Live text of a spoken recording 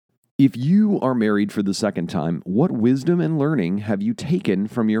If you are married for the second time, what wisdom and learning have you taken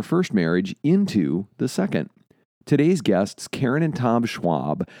from your first marriage into the second? Today's guests, Karen and Tom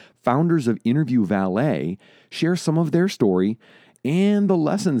Schwab, founders of Interview Valet, share some of their story and the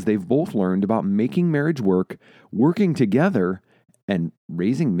lessons they've both learned about making marriage work, working together, and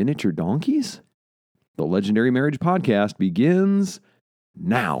raising miniature donkeys. The Legendary Marriage Podcast begins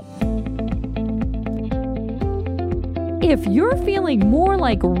now. If you're feeling more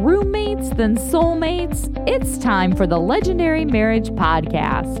like roommates than soulmates, it's time for the Legendary Marriage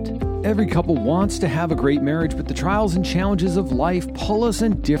Podcast. Every couple wants to have a great marriage, but the trials and challenges of life pull us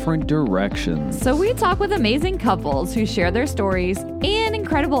in different directions. So we talk with amazing couples who share their stories and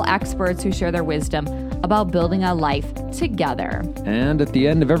incredible experts who share their wisdom about building a life together. And at the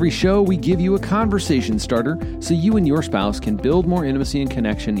end of every show, we give you a conversation starter so you and your spouse can build more intimacy and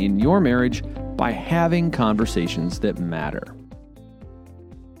connection in your marriage by having conversations that matter.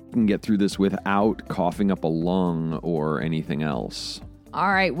 You can get through this without coughing up a lung or anything else.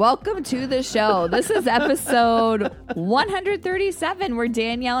 All right, welcome to the show. This is episode 137. We're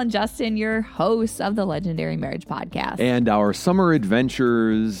Danielle and Justin, your hosts of the Legendary Marriage Podcast. And our summer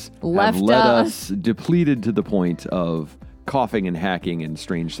adventures have led us depleted to the point of coughing and hacking and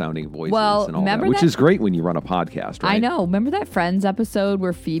strange sounding voices and all that, which is great when you run a podcast, right? I know. Remember that Friends episode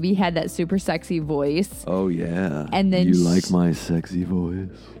where Phoebe had that super sexy voice? Oh, yeah. And then you like my sexy voice?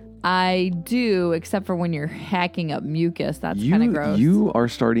 I do, except for when you're hacking up mucus. That's kind of gross. You are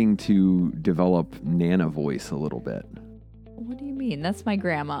starting to develop Nana voice a little bit. What do you mean? That's my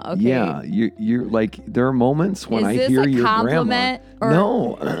grandma. Okay. Yeah, you're like, there are moments when I hear your grandma.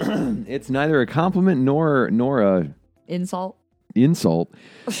 No, it's neither a compliment nor a insult.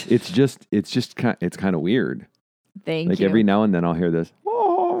 It's kind of weird. Thank you. Like every now and then I'll hear this.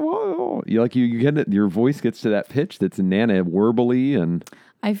 Oh, you get it. Your voice gets to that pitch that's Nana warbly and.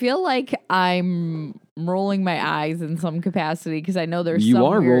 I feel like I'm rolling my eyes in some capacity because I know there's You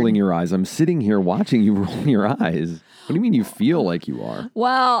are rolling your eyes. I'm sitting here watching you roll your eyes. What do you mean you feel like you are?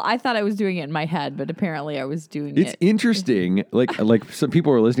 Well, I thought I was doing it in my head, but apparently I was doing it. It's interesting. Like some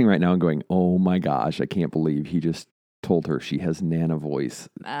people are listening right now and going, oh my gosh, I can't believe he just told her she has Nana voice.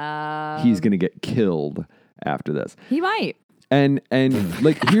 He's going to get killed after this. He might. And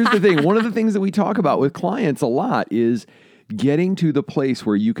like, here's the thing. One of the things that we talk about with clients a lot is getting to the place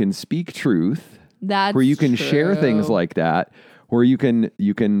where you can speak truth, where you can share things like that, where you can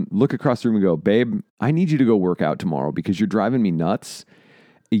look across the room and go, babe, I need you to go work out tomorrow because you're driving me nuts.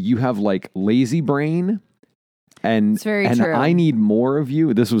 You have like lazy brain and true. I need more of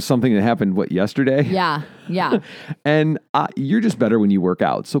you. This was something that happened, yesterday? Yeah. And you're just better when you work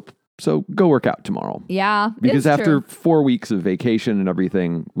out. So go work out tomorrow. Yeah. Because after 4 weeks of vacation and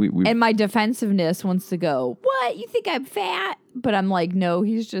everything, we and my defensiveness wants to go, what? You think I'm fat? But I'm like, no,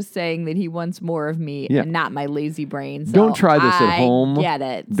 he's just saying that he wants more of me and not my lazy brain. So don't try this at home. I get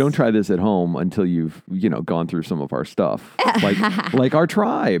it. Don't try this at home until you've, gone through some of our stuff. like our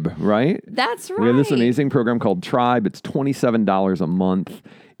Tribe, right? That's right. We have this amazing program called Tribe. It's $27 a month.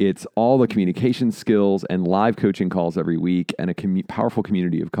 It's all the communication skills and live coaching calls every week and a powerful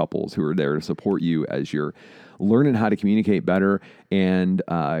community of couples who are there to support you as you're learning how to communicate better and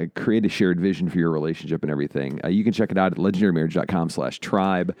create a shared vision for your relationship and everything. You can check it out at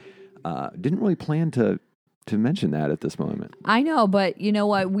legendarymarriage.com/tribe. Didn't really plan to mention that at this moment. I know, but you know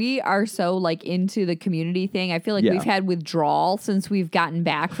what? We are so into the community thing. I feel like we've had withdrawal since we've gotten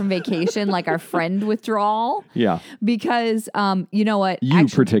back from vacation, like our friend withdrawal. Yeah. Because, you know what?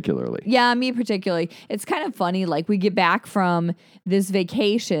 Particularly. Yeah, me particularly. It's kind of funny. Like we get back from this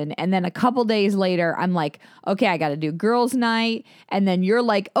vacation and then a couple days later, I'm like, okay, I got to do girls' night. And then you're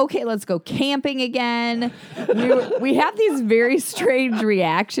like, okay, let's go camping again. We have these very strange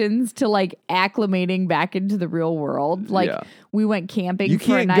reactions to acclimating back into the real world. We went camping for a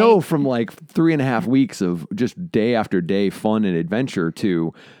night. You can't go from 3.5 weeks of just day after day fun and adventure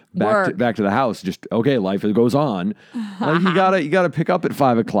to back to the house. Just, okay, life goes on. You gotta pick up at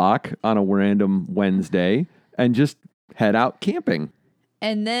 5:00 on a random Wednesday and just head out camping.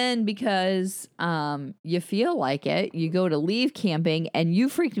 And then because you feel like it, you go to leave camping, and you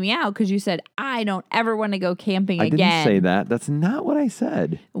freaked me out because you said, I don't ever want to go camping again. I didn't say that. That's not what I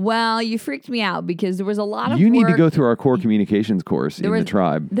said. Well, you freaked me out because there was a lot of You need to go through our core communications course in the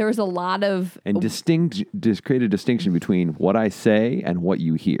Tribe. There was a lot of... And create a distinction between what I say and what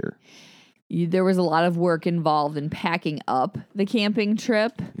you hear. There was a lot of work involved in packing up the camping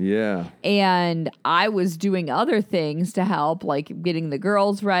trip. Yeah. And I was doing other things to help, like getting the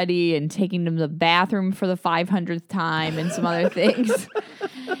girls ready and taking them to the bathroom for the 500th time and some other things.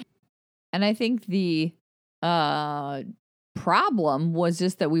 And I think the problem was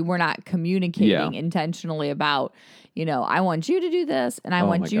just that we were not communicating intentionally about, I want you to do this and I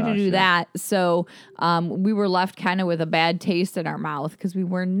want you to do that. So we were left kind of with a bad taste in our mouth because we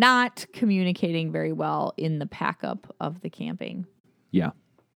were not communicating very well in the pack up of the camping. Yeah.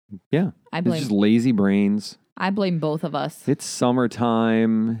 Yeah. It's just lazy brains. I blame both of us. It's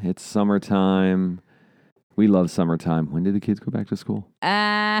summertime. We love summertime. When did the kids go back to school?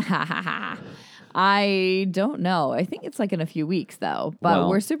 I don't know. I think it's like in a few weeks though, but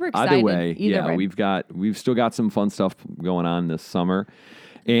we're super excited. Either way, we've still got some fun stuff going on this summer.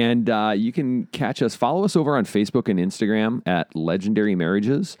 And you can follow us over on Facebook and Instagram at Legendary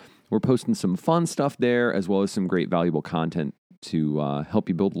Marriages. We're posting some fun stuff there as well as some great valuable content to help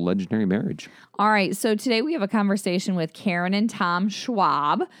you build a legendary marriage. All right. So today we have a conversation with Karen and Tom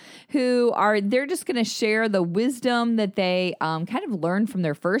Schwab, they're just going to share the wisdom that they kind of learned from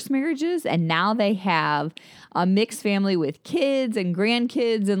their first marriages. And now they have a mixed family with kids and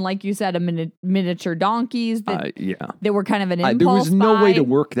grandkids. And like you said, miniature donkeys that they were kind of an impulse There was no buy. way to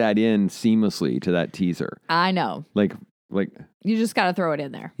work that in seamlessly to that teaser. I know. Like you just got to throw it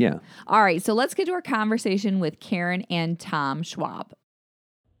in there. Yeah. All right. So let's get to our conversation with Karen and Tom Schwab.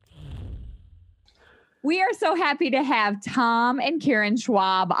 We are so happy to have Tom and Karen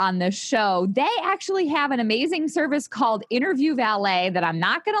Schwab on the show. They actually have an amazing service called Interview Valet that I'm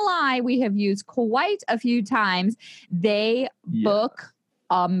not going to lie, we have used quite a few times. They book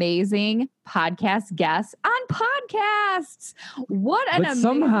amazing podcast guests on podcasts.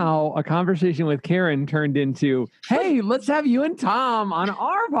 Somehow a conversation with Karen turned into, hey, let's have you and Tom on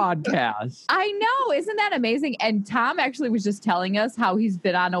our podcast. I know. Isn't that amazing? And Tom actually was just telling us how he's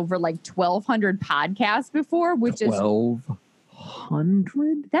been on over like 1,200 podcasts before, which is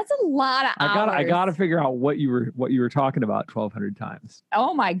 1,200? That's a lot of hours. I gotta figure out what you were talking about 1,200 times.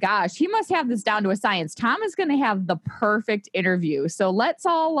 Oh my gosh. He must have this down to a science. Tom is going to have the perfect interview. So let's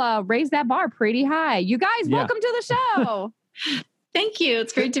all raise that bar pretty high. You guys, welcome to the show. Thank you.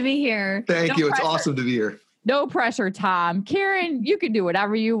 It's great to be here. Thank you. It's awesome to be here. No pressure, Tom. Karen, you can do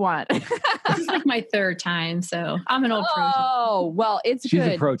whatever you want. This is like my third time, so I'm an old pro. Oh, well, it's She's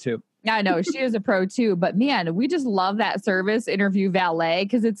good. She's a pro too. I know she is a pro too, but man, we just love that service, Interview Valet,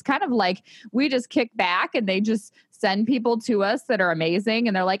 because it's kind of like we just kick back and they just send people to us that are amazing.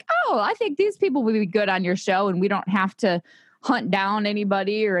 And they're like, oh, I think these people would be good on your show. And we don't have to hunt down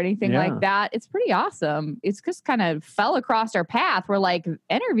anybody or anything like that. It's pretty awesome. It's just kind of fell across our path. We're like,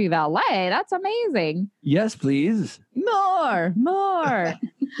 Interview Valet, that's amazing. Yes, please. More.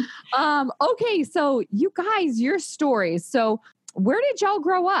 Okay, so you guys, your stories. So where did y'all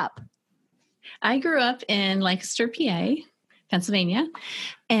grow up? I grew up in Lancaster, PA, Pennsylvania,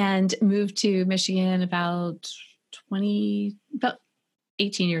 and moved to Michigan about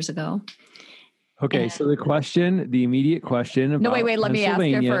 18 years ago. Okay, so the immediate question about wait, let me ask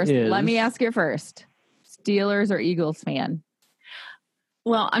you first. Let me ask you first. Steelers or Eagles fan?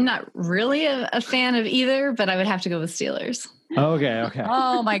 Well, I'm not really a fan of either, but I would have to go with Steelers. Okay.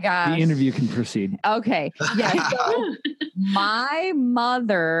 Oh my gosh. The interview can proceed. Okay. Yeah. So my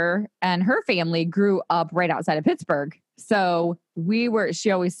mother and her family grew up right outside of Pittsburgh. So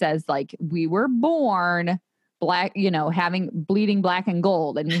she always says like we were born black, having bleeding black and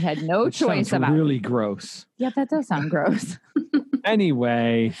gold, and we had no choice about it. Really gross. Yeah, that does sound gross.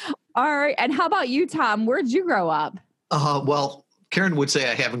 Anyway. All right. And how about you, Tom? Where'd you grow up? Well, Karen would say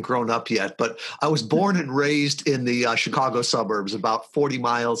I haven't grown up yet, but I was born and raised in the Chicago suburbs, about 40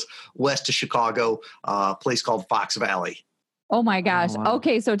 miles west of Chicago, a place called Fox Valley. Oh my gosh. Oh, wow.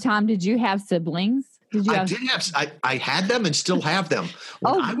 Okay. So Tom, did you have siblings? I had them and still have them.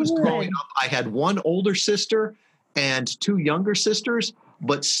 When I was growing up, I had one older sister and two younger sisters,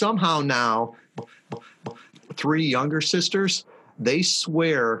 but somehow now 3 younger sisters, they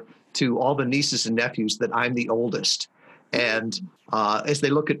swear to all the nieces and nephews that I'm the oldest. And as they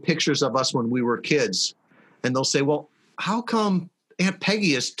look at pictures of us when we were kids, and they'll say, well, how come Aunt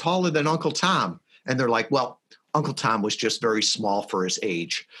Peggy is taller than Uncle Tom? And they're like, well, Uncle Tom was just very small for his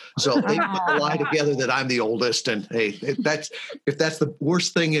age. So they put the lie together that I'm the oldest. And hey, if that's the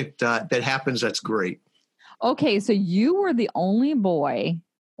worst thing that happens, that's great. Okay, so you were the only boy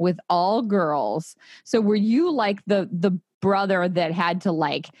with all girls. So were you like the brother that had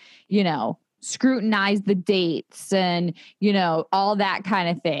to scrutinize the dates and, all that kind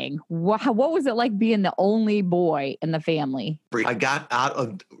of thing? What was it like being the only boy in the family? I got out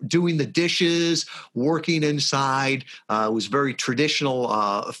of doing the dishes, working inside. It was very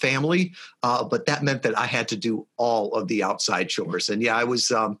traditional family, but that meant that I had to do all of the outside chores. And I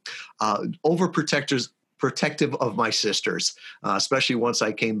was overprotective protective of my sisters, especially once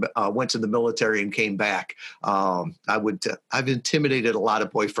I went to the military and came back. I've intimidated a lot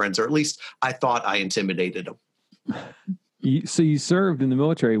of boyfriends, or at least I thought I intimidated them. So you served in the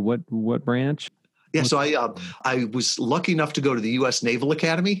military. What branch? Yeah, so I was lucky enough to go to the U.S. Naval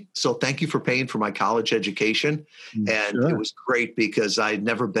Academy. So thank you for paying for my college education. And Sure. It was great because I'd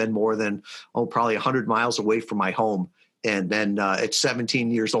never been more than, probably 100 miles away from my home. And then at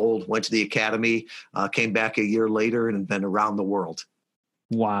 17 years old, went to the academy, came back a year later, and been around the world.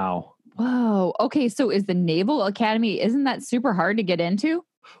 Wow. Whoa. Okay. So is the Naval Academy, isn't that super hard to get into?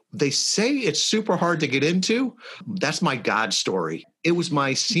 They say it's super hard to get into. That's my God story. It was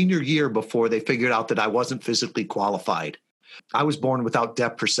my senior year before they figured out that I wasn't physically qualified. I was born without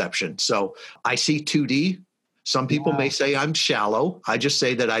depth perception. So I see 2D. Some people may say I'm shallow. I just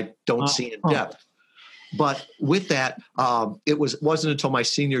say that I don't see in depth. But with that, it wasn't until my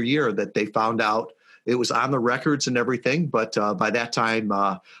senior year that they found out. It was on the records and everything. But by that time,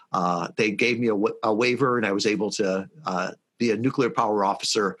 they gave me a waiver, and I was able to be a nuclear power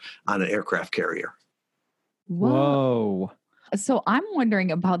officer on an aircraft carrier. Whoa. So I'm wondering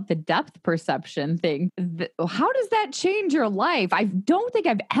about the depth perception thing. How does that change your life? I don't think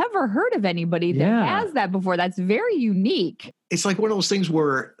I've ever heard of anybody that has that before. That's very unique. It's like one of those things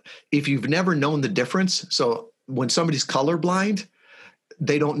where if you've never known the difference, so when somebody's colorblind,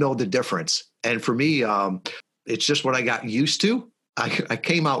 they don't know the difference. And for me, it's just what I got used to. I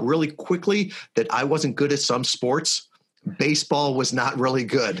came out really quickly that I wasn't good at some sports. Baseball was not really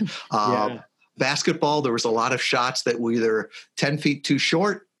good. Basketball, there was a lot of shots that were either 10 feet too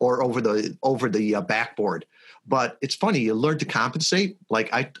short or over the backboard. But it's funny, you learn to compensate. Like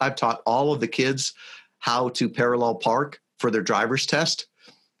I've taught all of the kids how to parallel park for their driver's test.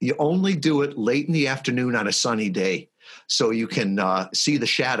 You only do it late in the afternoon on a sunny day, so you can see the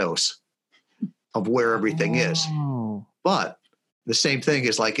shadows of where everything is. But the same thing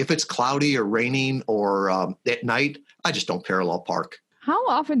is, like, if it's cloudy or raining or at night, I just don't parallel park. How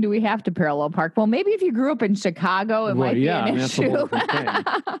often do we have to parallel park? Well, maybe if you grew up in Chicago, it might be an issue.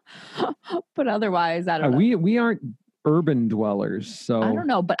 But otherwise, I don't know. We aren't urban dwellers, so I don't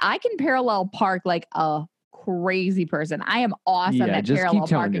know. But I can parallel park like a crazy person. I am awesome at just parallel keep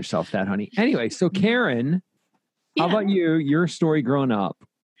telling parking. yourself that, honey. Anyway, so Karen, how about you? Your story growing up?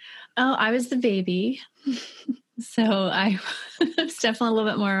 Oh, I was the baby. So I was definitely a little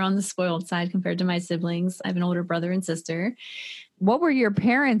bit more on the spoiled side compared to my siblings. I have an older brother and sister. What were your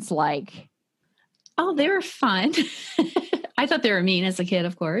parents like? Oh, they were fun. I thought they were mean as a kid,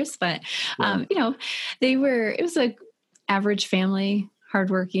 of course, but it was a average family,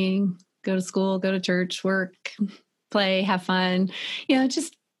 hardworking, go to school, go to church, work, play, have fun,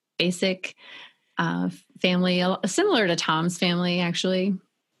 just basic family, similar to Tom's family, actually.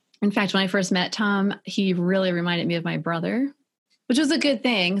 In fact, when I first met Tom, he really reminded me of my brother, which was a good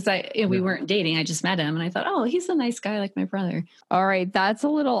thing because we weren't dating. I just met him and I thought, oh, he's a nice guy like my brother. All right. That's a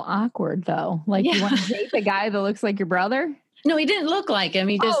little awkward though. Like you want to date the guy that looks like your brother? No, he didn't look like him.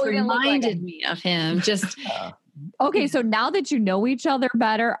 He just reminded me of him. Just okay. So now that you know each other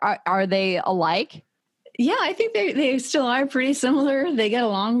better, are they alike? Yeah, I think they still are pretty similar. They get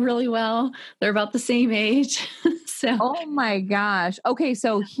along really well. They're about the same age. So. Oh my gosh. Okay,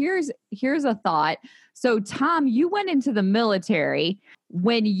 so here's a thought. So Tom, you went into the military.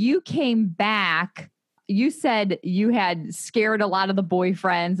 When you came back, you said you had scared a lot of the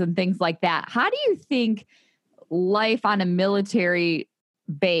boyfriends and things like that. How do you think life on a military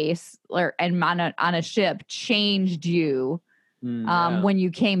base and on a ship changed you when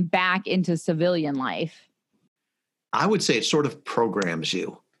you came back into civilian life? I would say it sort of programs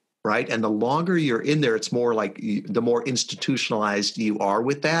you, right? And the longer you're in there, it's more like the more institutionalized you are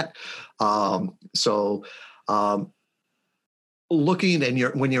with that. Looking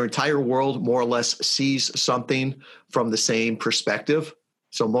and when your entire world more or less sees something from the same perspective.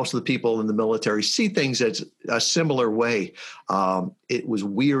 So most of the people in the military see things as a similar way. It was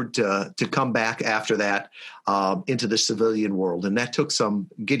weird to come back after that into the civilian world. And that took some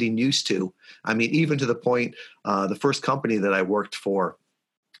getting used to. I mean, even to the point, the first company that I worked for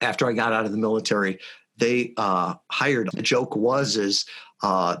after I got out of the military, they hired. The joke was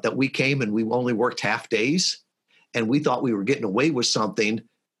that we came and we only worked half days. And we thought we were getting away with something.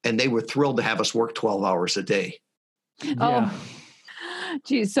 And they were thrilled to have us work 12 hours a day. Yeah. Oh.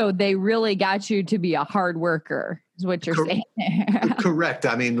 Geez, so they really got you to be a hard worker, is what you're saying. Correct.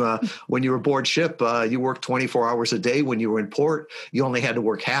 I mean, when you were aboard ship, you worked 24 hours a day. When you were in port, you only had to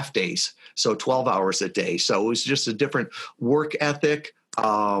work half days, so 12 hours a day. So it was just a different work ethic,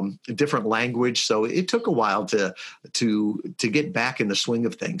 different language. So it took a while to get back in the swing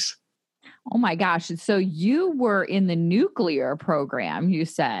of things. Oh my gosh. So you were in the nuclear program, you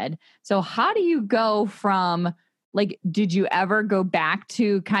said. So how do you go from did you ever go back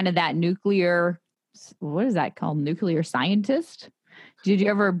to kind of that nuclear, what is that called? Nuclear scientist? Did you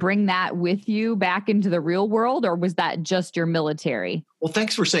ever bring that with you back into the real world, or was that just your military? Well,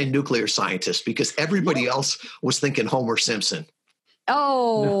 thanks for saying nuclear scientist, because everybody else was thinking Homer Simpson.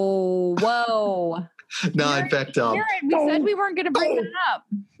 Oh, whoa. No, in fact, Karen, we said we weren't going to bring that up.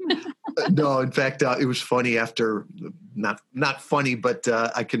 No, in fact, it was funny after, not funny, but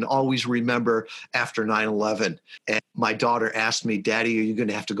I can always remember after 9/11, and my daughter asked me, Daddy, are you going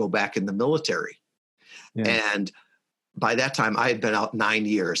to have to go back in the military? Yeah. And by that time, I had been out 9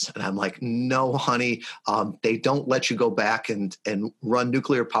 years, and I'm like, no, honey, they don't let you go back and run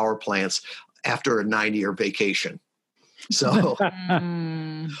nuclear power plants after a 9-year vacation. So,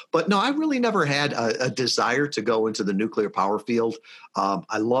 but no, I really never had a desire to go into the nuclear power field.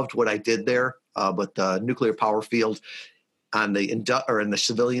 I loved what I did there, but the nuclear power field on in the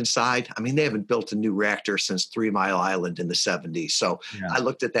civilian side, I mean, they haven't built a new reactor since 3 Mile Island in the 70s. So I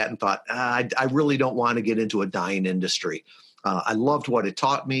looked at that and thought, I really don't want to get into a dying industry. I loved what it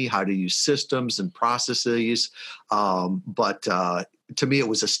taught me, how to use systems and processes. But to me, it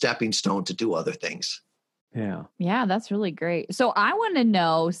was a stepping stone to do other things. Yeah. Yeah, that's really great. So I want to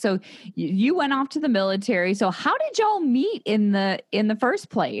know, so you went off to the military. So how did y'all meet in the first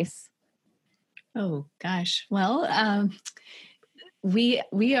place? Oh gosh. Well, we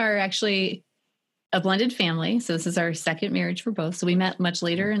are actually a blended family. So this is our second marriage for both. So we met much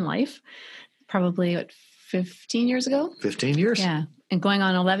later in life, probably 15 years ago. 15 years. Yeah. And going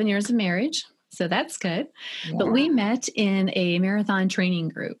on 11 years of marriage. So that's good. Yeah. But we met in a marathon training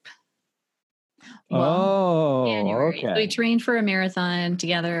group. January. Okay. So we trained for a marathon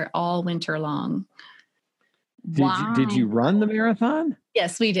together all winter long. Did you run the marathon?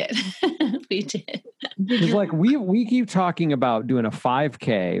 Yes, we did. We did. Because we keep talking about doing a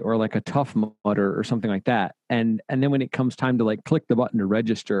 5K or like a Tough Mudder or something like that, and then when it comes time to click the button to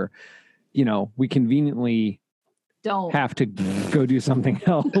register, we conveniently don't have to go do something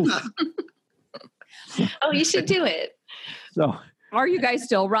else. Oh, you should do it. So, are you guys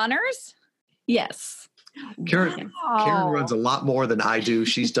still runners? Yes. Karen runs a lot more than I do.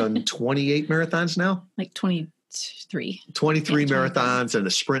 She's done 28 marathons now. Like 23. 23 marathons and a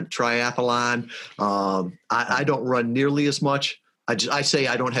sprint triathlon. I don't run nearly as much. I say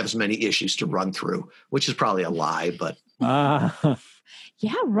I don't have as many issues to run through, which is probably a lie, but.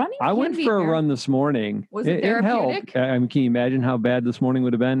 Yeah, running. I went for a run this morning. Was it therapeutic? It helped. Can you imagine how bad this morning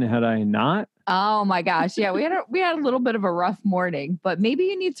would have been had I not? Oh my gosh. Yeah, we had a little bit of a rough morning, but maybe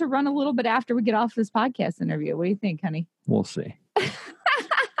you need to run a little bit after we get off this podcast interview. What do you think, honey? We'll see.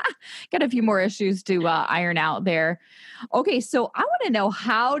 Got a few more issues to iron out there. Okay, so I want to know,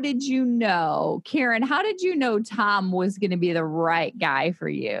 Karen, how did you know Tom was going to be the right guy for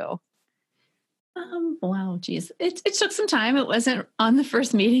you? Wow, geez. It took some time. It wasn't on the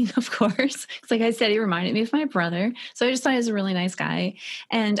first meeting, of course. Because like I said, he reminded me of my brother. So I just thought he was a really nice guy.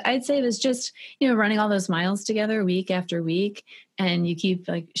 And I'd say it was just, running all those miles together week after week. And you keep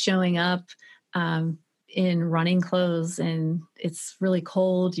showing up in running clothes, and it's really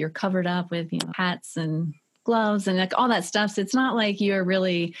cold. You're covered up with, hats and gloves and all that stuff. So it's not like you're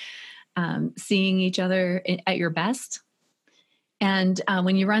really seeing each other at your best. And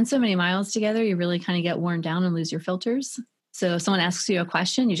when you run so many miles together, you really kind of get worn down and lose your filters. So if someone asks you a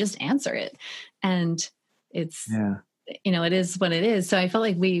question, you just answer it. And it's, it is what it is. So I felt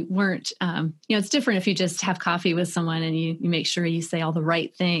like we weren't, it's different if you just have coffee with someone and you make sure you say all the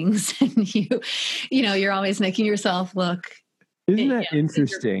right things and you're always making yourself look. Isn't that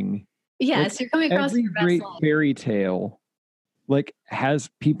interesting? Yes. You're coming across every your best great life. Fairy tale has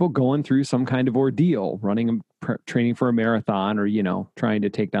people going through some kind of ordeal, training for a marathon or, trying to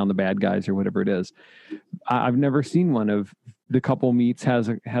take down the bad guys or whatever it is. I've never seen one of the couple meets, has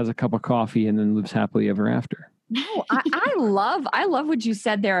a cup of coffee and then lives happily ever after. No, I love what you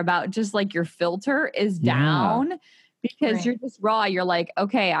said there about just your filter is down because you're just raw. You're like,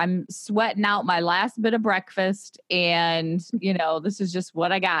 okay, I'm sweating out my last bit of breakfast and, this is just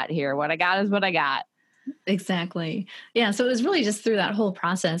what I got here. What I got is what I got. Exactly. Yeah. So it was really just through that whole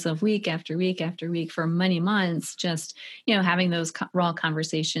process of week after week after week for many months, just, having those raw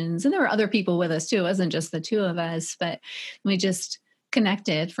conversations. And there were other people with us too. It wasn't just the two of us, but we just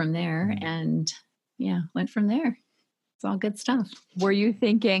connected from there and went from there. It's all good stuff. Were you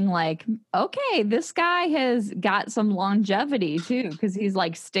thinking okay, this guy has got some longevity too, because he's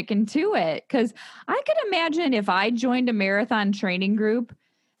sticking to it? Because I could imagine if I joined a marathon training group,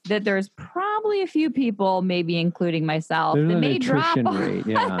 that there's probably probably a few people, maybe including myself, There's that an may drop attrition rate,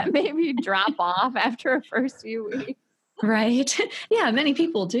 yeah. maybe drop off after a first few weeks. Right. Yeah, many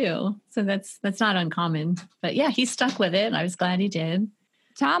people do. So that's not uncommon. But yeah, he stuck with it. I was glad he did.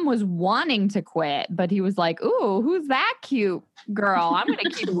 Tom was wanting to quit, but he was like, "Ooh, who's that cute girl? I'm going to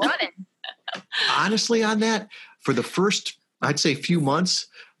keep running." Honestly, on that, for the first, I'd say, few months,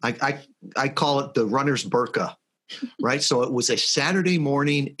 I call it the runner's burqa, right? So it was a Saturday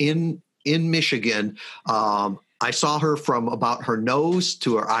morning in Michigan. I saw her from about her nose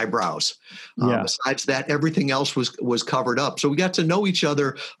to her eyebrows. Besides that, everything else was covered up. So we got to know each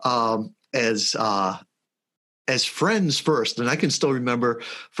other as friends first. And I can still remember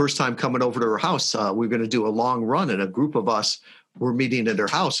first time coming over to her house. We were going to do a long run, and a group of us were meeting at her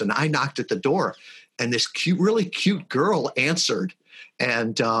house. And I knocked at the door, and this really cute girl answered,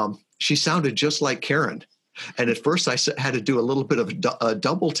 and she sounded just like Karen. And at first I had to do a little bit of a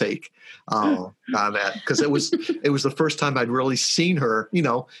double take on that, because it was the first time I'd really seen her. You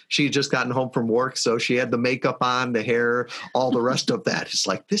know, she had just gotten home from work, so she had the makeup on, the hair, all the rest of that. It's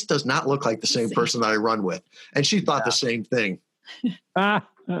like, this does not look like the same person that I run with. And she thought the same thing. That's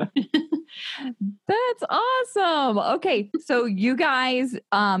awesome. Okay. So you guys,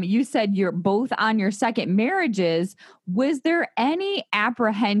 you said you're both on your second marriages. Was there any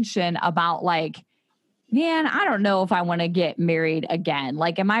apprehension about like, man, I don't know if I want to get married again.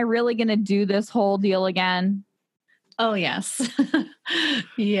 Like, am I really going to do this whole deal again? Oh, yes.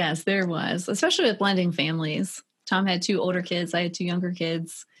 Yes, there was, especially with blending families. Tom had 2 older kids. I had 2 younger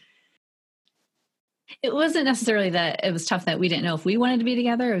kids. It wasn't necessarily that it was tough that we didn't know if we wanted to be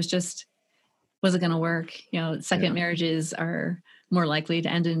together. It was just, was it going to work? You know, second marriages are more likely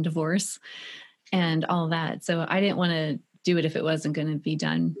to end in divorce and all that. So I didn't want to do it if it wasn't going to be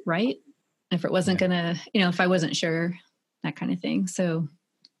done right. If it wasn't going to, you know, if I wasn't sure, that kind of thing. So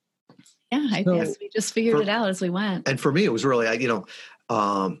yeah, I guess we just figured it out as we went. And for me, it was really, I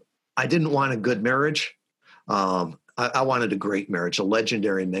didn't want a good marriage. I wanted a great marriage, a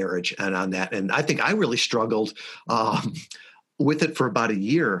legendary marriage. And on that, and I think I really struggled with it for about a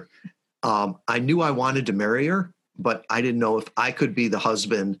year. I knew I wanted to marry her, but I didn't know if I could be the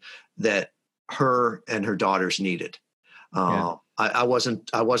husband that her and her daughters needed. I wasn't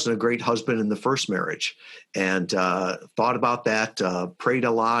a great husband in the first marriage, and thought about that, prayed a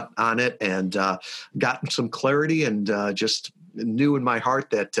lot on it, and got some clarity, and just knew in my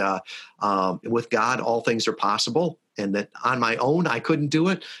heart that with God, all things are possible, and that on my own, I couldn't do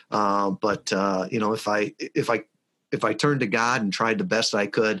it. But you know, if I turned to God and tried the best I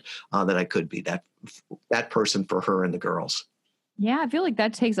could, that I could be that person for her and the girls. Yeah, I feel like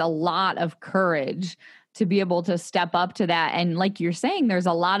that takes a lot of courage to be able to step up to that. And like you're saying, there's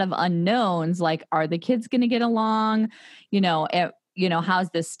a lot of unknowns, like, are the kids going to get along? How's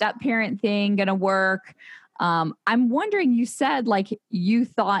this step parent thing going to work? I'm wondering, you said like you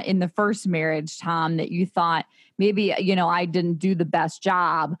thought in the first marriage, Tom, that you thought maybe, I didn't do the best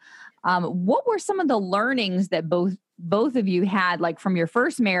job. What were some of the learnings that both of you had, like from your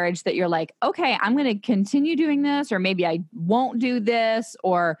first marriage, that you're like, okay, I'm going to continue doing this, or maybe I won't do this,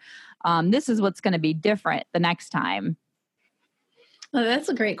 or this is what's going to be different the next time? Well, that's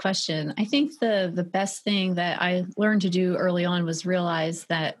a great question. I think the best thing that I learned to do early on was realize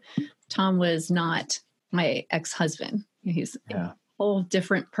that Tom was not my ex-husband. He's a whole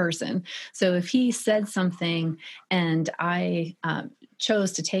different person. So if he said something and I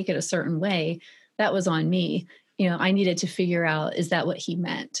chose to take it a certain way, that was on me. I needed to figure out, is that what he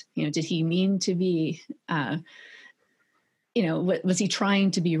meant? Did he mean to be, was he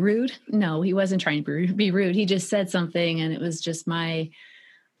trying to be rude? No, he wasn't trying to be rude. He just said something, and it was just my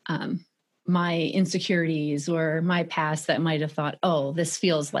insecurities or my past that might have thought, oh, this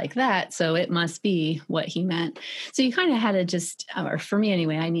feels like that, so it must be what he meant. So you kind of had to just, or for me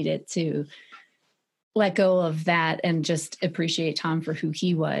anyway, I needed to let go of that and just appreciate Tom for who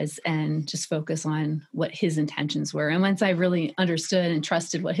he was and just focus on what his intentions were. And once I really understood and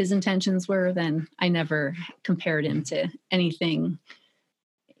trusted what his intentions were, then I never compared him to anything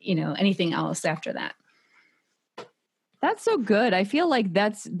else after that. That's so good. I feel like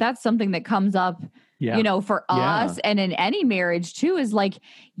that's something that comes up, for us and in any marriage too, is like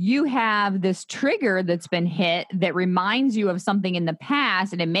you have this trigger that's been hit that reminds you of something in the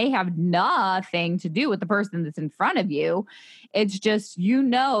past, and it may have nothing to do with the person that's in front of you. It's just,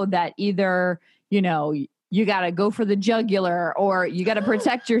 that either, you got to go for the jugular, or you got to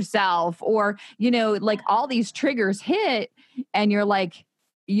protect yourself, or, like all these triggers hit, and you're like,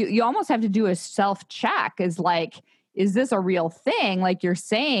 you almost have to do a self-check, is like, is this a real thing? Like you're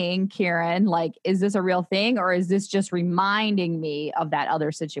saying, Karen, like, is this a real thing, or is this just reminding me of that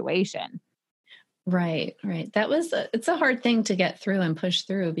other situation? Right. That was, it's a hard thing to get through and push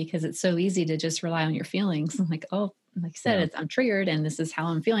through because it's so easy to just rely on your feelings. I'm like, oh, like I said, I'm triggered and this is how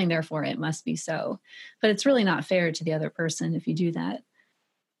I'm feeling. Therefore it must be so, but it's really not fair to the other person if you do that.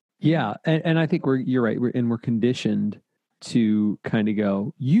 Yeah. And I think you're right. We're conditioned to kind of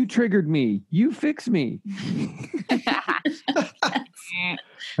go, you triggered me, you fix me.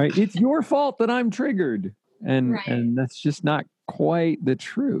 Right. It's your fault that I'm triggered. And that's just not quite the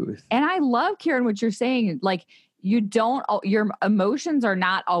truth. And I love, Karen, what you're saying. Like, your emotions are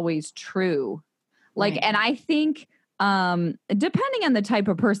not always true. Like, and I think, depending on the type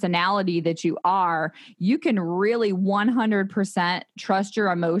of personality that you are, you can really 100% trust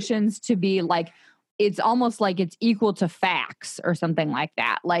your emotions to be like, it's almost like it's equal to facts or something like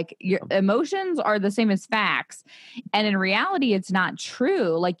that. Like, your emotions are the same as facts. And in reality, it's not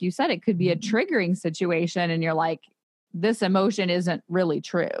true. Like you said, it could be a triggering situation and you're like, this emotion isn't really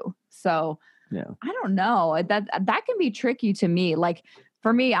true. So I don't know, that can be tricky to me. Like,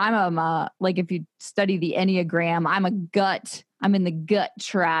 for me, I'm like, if you study the Enneagram, I'm in the gut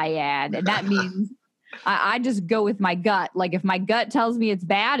triad. And that means I just go with my gut. Like, if my gut tells me it's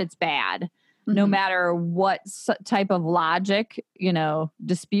bad, it's bad. No matter what type of logic,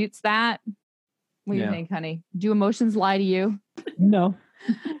 disputes that. What do you think, honey? Do emotions lie to you? No.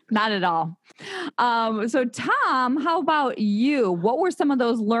 Not at all. So Tom, how about you? What were some of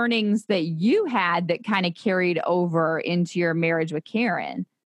those learnings that you had that kind of carried over into your marriage with Karen?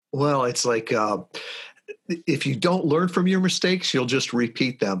 Well, it's like, if you don't learn from your mistakes, you'll just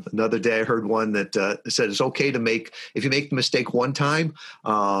repeat them. Another day I heard one that said it's okay if you make the mistake one time,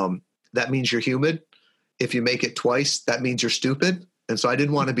 that means you're human. If you make it twice, that means you're stupid. And so I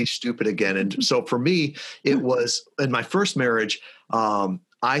didn't want to be stupid again. And so for me, it was in my first marriage,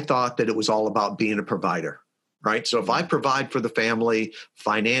 I thought that it was all about being a provider, right? So if I provide for the family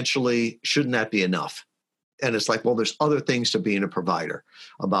financially, shouldn't that be enough? And it's like, well, there's other things to being a provider,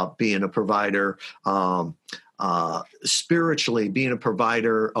 about being a provider spiritually, being a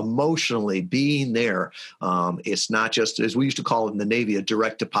provider emotionally, being there. It's not just, as we used to call it in the Navy, a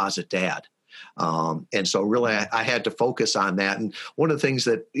direct deposit dad. And so really I had to focus on that. And one of the things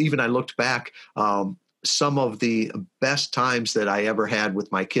that even I looked back, some of the best times that I ever had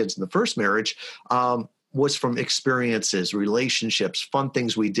with my kids in the first marriage was from experiences, relationships, fun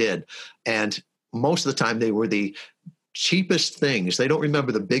things we did. And most of the time they were the cheapest things. They don't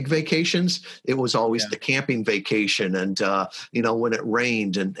remember the big vacations. It was always the camping vacation and, when it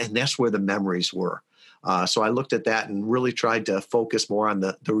rained and that's where the memories were. So I looked at that and really tried to focus more on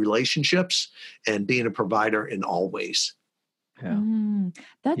the relationships and being a provider in all ways. Yeah.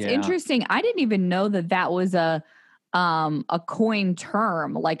 That's interesting. I didn't even know that was a coined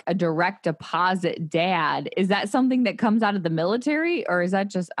term, like a direct deposit dad. Is that something that comes out of the military, or is that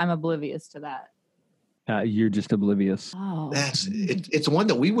just, I'm oblivious to that? You're just oblivious. Oh, it's one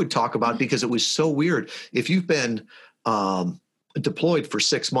that we would talk about because it was so weird. If you've been deployed for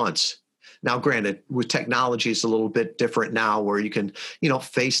 6 months, now granted, with technology, it's a little bit different now where you can,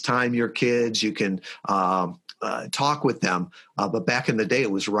 FaceTime your kids, you can talk with them. But back in the day,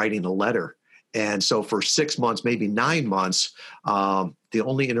 it was writing a letter. And so for 6 months, maybe 9 months, the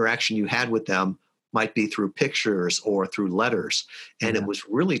only interaction you had with them might be through pictures or through letters. And it was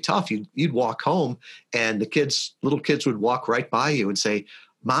really tough. You'd walk home and little kids would walk right by you and say,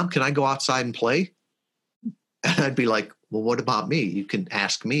 "Mom, can I go outside and play?" And I'd be like, "Well, what about me? You can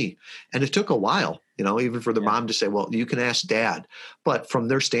ask me." And it took a while, even for the mom to say, "Well, you can ask Dad." But from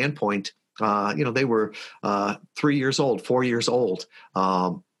their standpoint, they were 3 years old, 4 years old.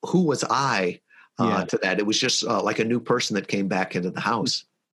 Who was I to that? It was just like a new person that came back into the house.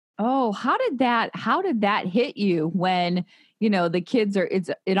 Oh, how did that hit you when, the kids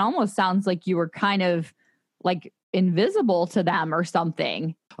it almost sounds like you were kind of like invisible to them or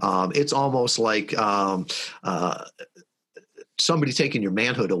something. It's almost like somebody taking your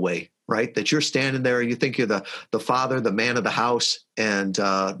manhood away, right? That you're standing there, you think you're the father, the man of the house, and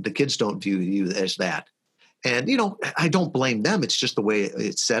the kids don't view you as that. And, I don't blame them. It's just the way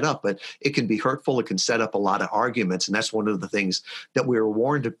it's set up, but it can be hurtful. It can set up a lot of arguments. And that's one of the things that we were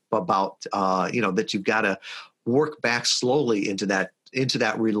warned about, that you've got to work back slowly into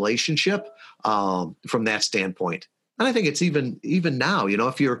that relationship from that standpoint. And I think it's even now,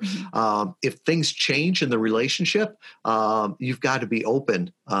 if you're, if things change in the relationship, you've got to be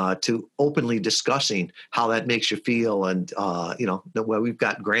open to openly discussing how that makes you feel. And, we've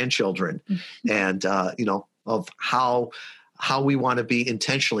got grandchildren and, of how we want to be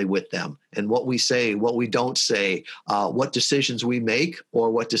intentionally with them and what we say, what we don't say, what decisions we make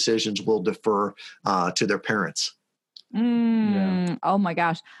or what decisions we'll defer to their parents. Oh my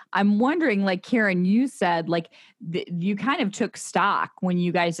gosh. I'm wondering, like Karen, you said like you kind of took stock when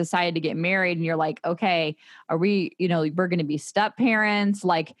you guys decided to get married and you're like, okay, are we, we're going to be step parents.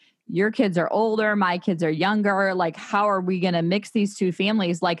 Like your kids are older, my kids are younger. Like, how are we going to mix these two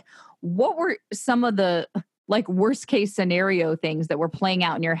families? Like, what were some of the like worst case scenario things that were playing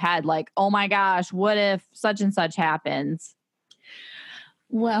out in your head? Like, oh my gosh, what if such and such happens?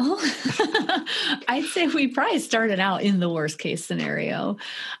 Well, I'd say we probably started out in the worst case scenario.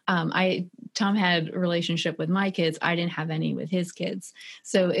 Tom had a relationship with my kids. I didn't have any with his kids.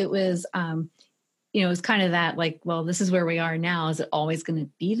 So it was, it was kind of that like, well, this is where we are now. Is it always going to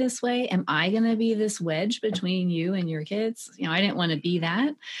be this way? Am I going to be this wedge between you and your kids? I didn't want to be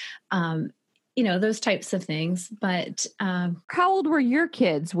that, those types of things. But how old were your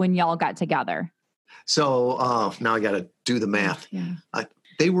kids when y'all got together? So now I got to do the math. Yeah.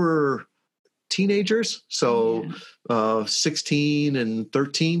 They were teenagers, so 16 and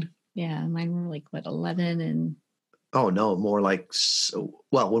 13. Yeah, mine were like, 11 and... Oh, no, more like...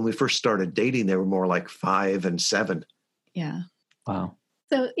 when we first started dating, they were more like 5 and 7. Yeah. Wow.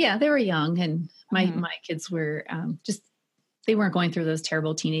 So, yeah, they were young, and my kids were they weren't going through those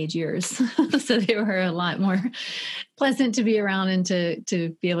terrible teenage years. So they were a lot more pleasant to be around and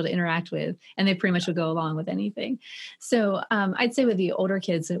to be able to interact with. And they pretty much would go along with anything. So I'd say with the older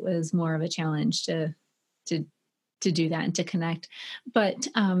kids, it was more of a challenge to do that and to connect. But,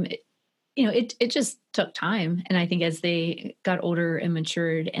 it just took time. And I think as they got older and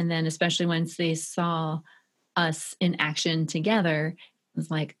matured, and then especially once they saw us in action together, it was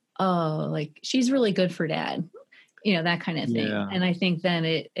like, oh, like she's really good for dad. That kind of thing. Yeah. And I think then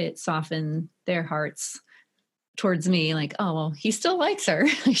it softened their hearts towards me. Like, oh, well, he still likes her.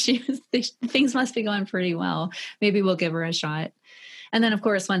 Things must be going pretty well. Maybe we'll give her a shot. And then of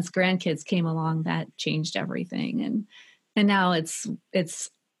course, once grandkids came along, that changed everything. And now it's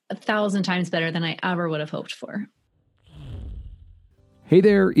 1,000 times better than I ever would have hoped for. Hey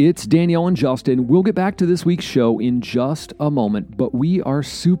there, it's Danielle and Justin. We'll get back to this week's show in just a moment, but we are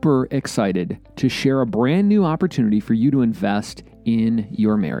super excited to share a brand new opportunity for you to invest in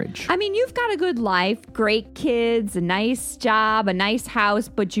your marriage. I mean, you've got a good life, great kids, a nice job, a nice house,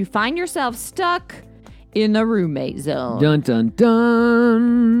 but you find yourself stuck in the roommate zone. Dun, dun,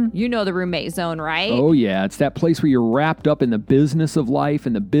 dun. You know the roommate zone, right? Oh, yeah. It's that place where you're wrapped up in the business of life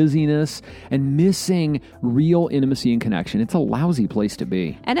and the busyness and missing real intimacy and connection. It's a lousy place to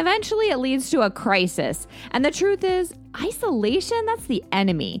be. And eventually it leads to a crisis. And the truth is, isolation, that's the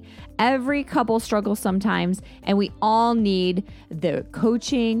enemy. Every couple struggles sometimes, and we all need the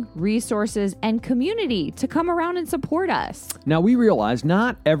coaching, resources, and community to come around and support us. Now, we realize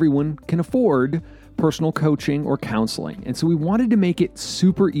not everyone can afford personal coaching or counseling. And so we wanted to make it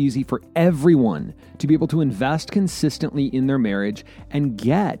super easy for everyone to be able to invest consistently in their marriage and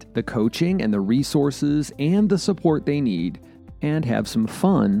get the coaching and the resources and the support they need and have some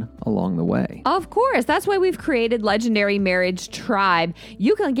fun along the way. Of course. That's why we've created Legendary Marriage Tribe.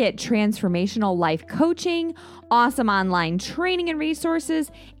 You can get transformational life coaching, awesome online training and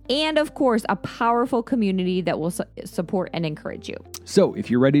resources, and of course, a powerful community that will support and encourage you. So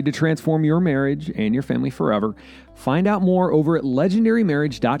if you're ready to transform your marriage and your family forever, find out more over at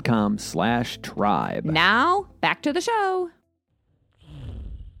legendarymarriage.com/tribe. Now, back to the show.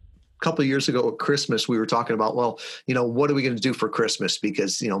 A couple of years ago at Christmas, we were talking about, what are we going to do for Christmas?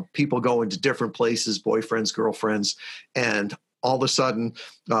 Because, people go into different places, boyfriends, girlfriends, and all of a sudden,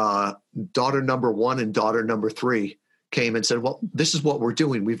 daughter number 1 and daughter number 3 came and said, well, this is what we're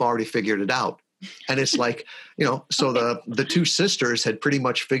doing. We've already figured it out. And it's like, so the 2 sisters had pretty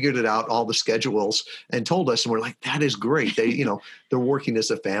much figured it out, all the schedules, and told us, and we're like, that is great. They, they're working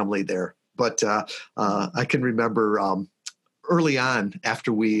as a family there. But I can remember early on,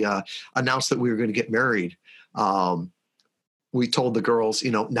 after we announced that we were going to get married, we told the girls,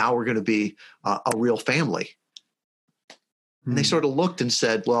 now we're going to be a real family. And they sort of looked and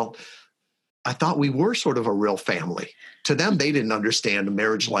said, well, I thought we were sort of a real family. To them, they didn't understand the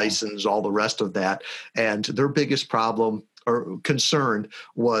marriage license, all the rest of that. And their biggest problem or concern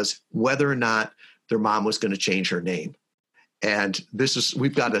was whether or not their mom was going to change her name. And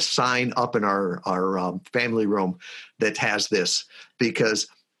we've got a sign up in our family room that has this, because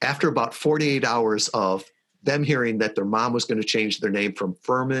after about 48 hours of them hearing that their mom was going to change their name from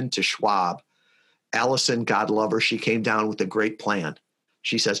Furman to Schwab, Allison, God love her, she came down with a great plan.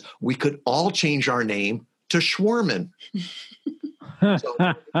 She says, we could all change our name to Schwerman.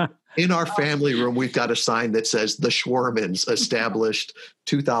 So in our family room, we've got a sign that says the Schwermans, established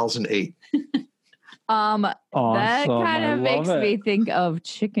 2008. That Awesome. kind I of love makes it. me think of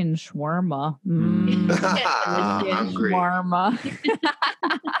chicken shawarma. I'm Chicken hungry. shawarma.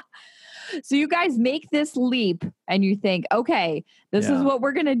 So you guys make this leap and you think, okay, this is Yeah. what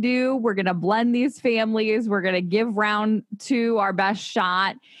we're going to do. We're going to blend these families. We're going to give round 2 our best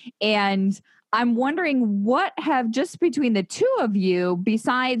shot. And I'm wondering what have just between the two of you,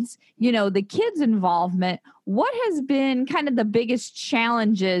 besides, the kids' involvement, what has been kind of the biggest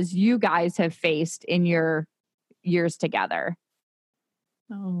challenges you guys have faced in your years together?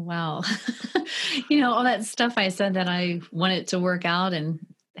 Oh, wow. All that stuff I said that I wanted to work out and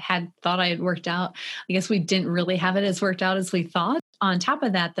had thought I had worked out. I guess we didn't really have it as worked out as we thought. On top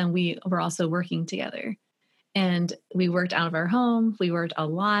of that, then we were also working together. And we worked out of our home. We worked a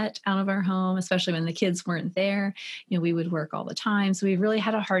lot out of our home, especially when the kids weren't there. We would work all the time. So we really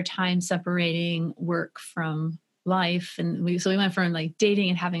had a hard time separating work from life. And we went from like dating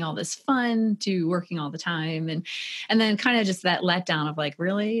and having all this fun to working all the time. And then kind of just that letdown of like,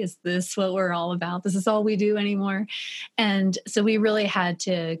 really, is this what we're all about? This is all we do anymore. And so we really had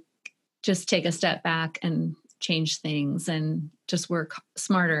to just take a step back and change things and just work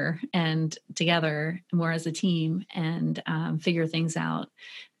smarter and together more as a team and figure things out.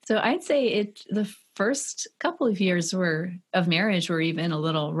 So I'd say the first couple of years of marriage were even a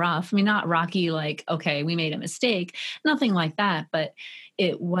little rough. I mean, not rocky, like, okay, we made a mistake, nothing like that, but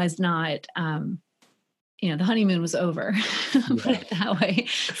it was not, the honeymoon was over, put it that way.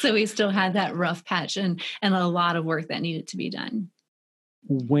 So we still had that rough patch and a lot of work that needed to be done.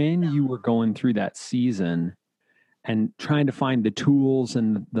 When you were going through that season and trying to find the tools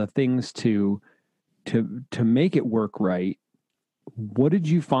and the things to make it work right, what did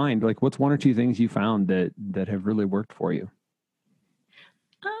you find? Like, what's one or two things you found that have really worked for you?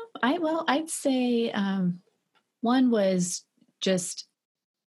 I'd say one was just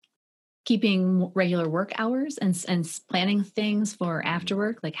keeping regular work hours and planning things for after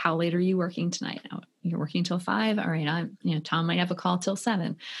work. Like, how late are you working tonight? Oh, you're working till 5. All right. Tom might have a call till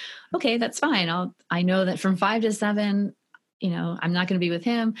 7. Okay, that's fine. I know that from 5 to 7, I'm not going to be with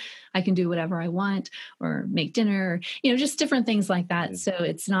him. I can do whatever I want or make dinner, just different things like that. So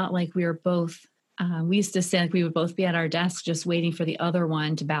it's not like we were both, we used to say like we would both be at our desk just waiting for the other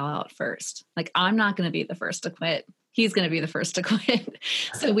one to bow out first. Like, I'm not going to be the first to quit. He's going to be the first to quit.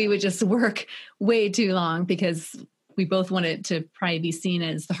 So we would just work way too long because we both wanted to probably be seen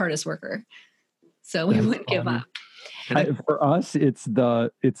as the hardest worker. So we wouldn't give up. For us, it's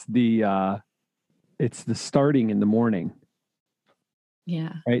the starting in the morning.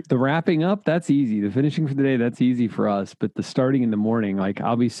 Yeah. Right. The wrapping up, that's easy. The finishing for the day, that's easy for us. But the starting in the morning, like,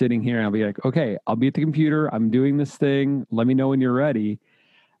 I'll be sitting here and I'll be like, okay, I'll be at the computer. I'm doing this thing. Let me know when you're ready.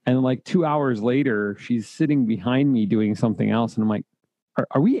 And like 2 hours later, she's sitting behind me doing something else. And I'm like,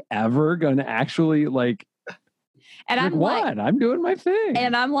 are we ever going to actually like, and I'm what? Like, I'm doing my thing.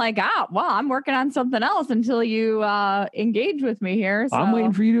 And I'm like, I'm working on something else until you engage with me here. So. I'm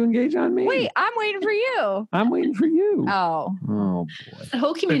waiting for you to engage on me. Wait, I'm waiting for you. I'm waiting for you. Oh boy. The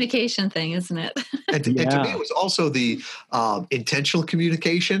whole communication thing, isn't it? And to me, it was also the intentional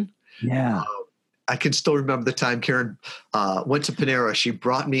communication. Yeah. I can still remember the time Karen went to Panera. She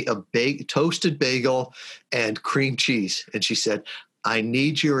brought me a toasted bagel and cream cheese. And she said, I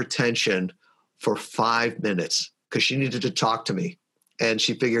need your attention for 5 minutes, because she needed to talk to me. And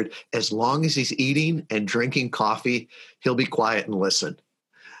she figured as long as he's eating and drinking coffee, he'll be quiet and listen.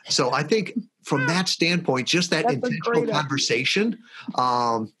 So I think from that standpoint, just that intentional conversation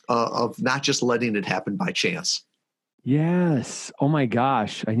of not just letting it happen by chance. Yes. Oh my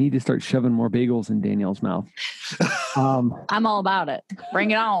gosh. I need to start shoving more bagels in Danielle's mouth. I'm all about it.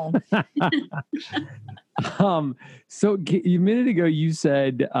 Bring it on. So a minute ago, you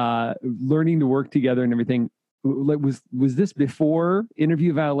said learning to work together and everything. Like, was this before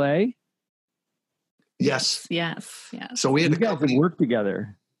Interview Valet? Yes. Yes. So we had you guys had worked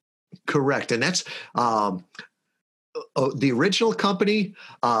together. Correct. And that's the original company.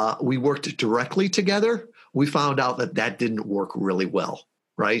 We worked directly together. We found out that didn't work really well.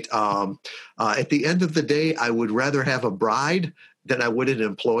 Right. At the end of the day, I would rather have a bride than I would an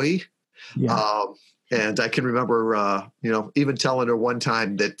employee. Yeah. And I can remember, even telling her one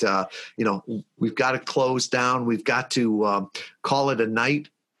time that, we've got to close down. We've got to call it a night.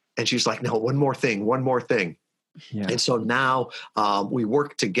 And she's like, no, one more thing. Yeah. And so now we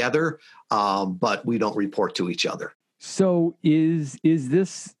work together, but we don't report to each other. So is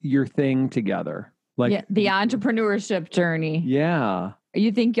this your thing together? Like the entrepreneurship journey. Yeah.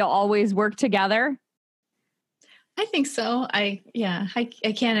 You think you'll always work together? I think so. I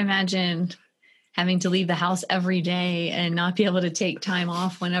can't imagine having to leave the house every day and not be able to take time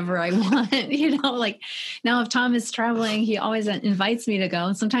off whenever I want. Like now if Tom is traveling, he always invites me to go.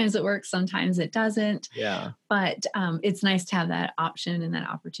 And sometimes it works, sometimes it doesn't. Yeah. But it's nice to have that option and that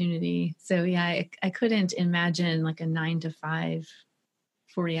opportunity. So yeah, I couldn't imagine like a 9-to-5,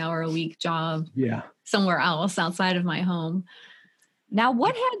 40-hour a week job somewhere else outside of my home. Now,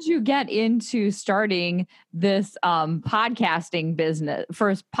 what had you get into starting this podcasting business?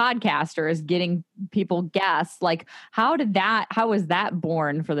 First, podcasters, getting people guests. Like, how was that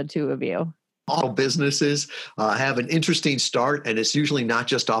born for the two of you? All businesses have an interesting start, and it's usually not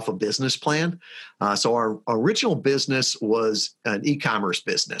just off a business plan. So our original business was an e-commerce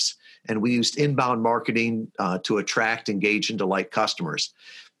business, and we used inbound marketing to attract, engage, and delight customers.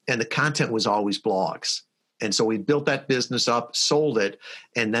 And the content was always blogs. And so we built that business up, sold it.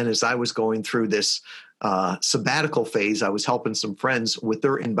 And then as I was going through this sabbatical phase, I was helping some friends with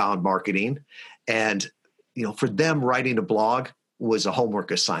their inbound marketing. And, for them, writing a blog was a homework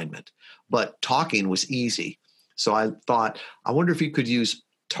assignment, but talking was easy. So I thought, I wonder if you could use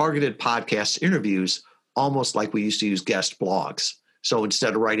targeted podcast interviews almost like we used to use guest blogs. So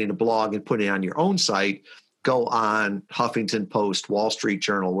instead of writing a blog and putting it on your own site, go on Huffington Post, Wall Street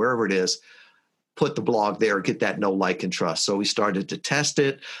Journal, wherever it is, put the blog there, get that know, like, and trust. So we started to test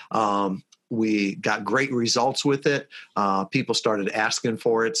it. We got great results with it. People started asking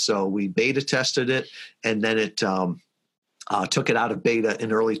for it. So we beta tested it, and then it took it out of beta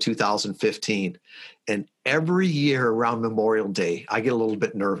in early 2015. And every year around Memorial Day, I get a little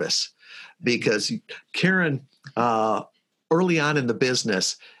bit nervous because Karen, early on in the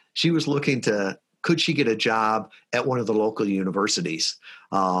business, she was looking to, could she get a job at one of the local universities?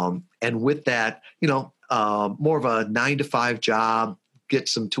 And with that, more of a 9-to-5 job, get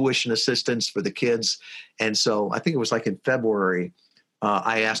some tuition assistance for the kids. And so I think it was like in February,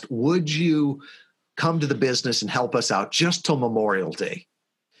 I asked, would you come to the business and help us out just till Memorial Day?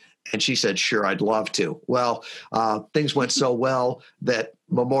 And she said, sure, I'd love to. Well, things went so well that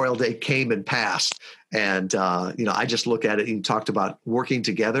Memorial Day came and passed. And, I just look at it, and you talked about working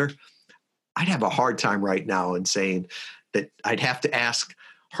together. I'd have a hard time right now in saying that I'd have to ask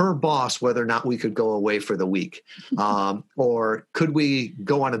her boss whether or not we could go away for the week, or could we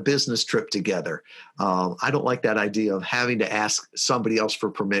go on a business trip together? I don't like that idea of having to ask somebody else for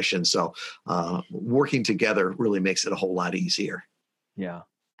permission. So working together really makes it a whole lot easier. Yeah.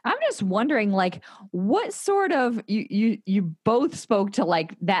 I'm just wondering, like, what sort of, you both spoke to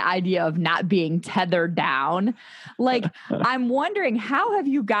like that idea of not being tethered down. Like, I'm wondering, how have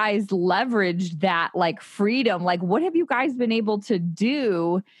you guys leveraged that like freedom? Like, what have you guys been able to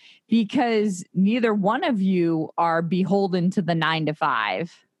do? Because neither one of you are beholden to the 9-to-5.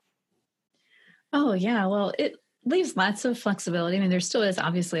 Oh yeah. Well, it leaves lots of flexibility. I mean, there still is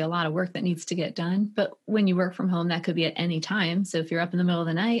obviously a lot of work that needs to get done, but when you work from home, that could be at any time. So if you're up in the middle of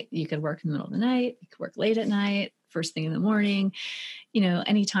the night, you could work in the middle of the night, you could work late at night, first thing in the morning,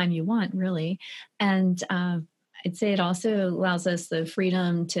 anytime you want, really. And I'd say it also allows us the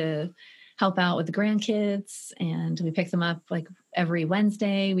freedom to help out with the grandkids, and we pick them up like every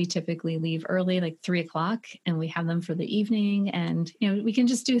Wednesday. We typically leave early, like 3:00, and we have them for the evening. And, we can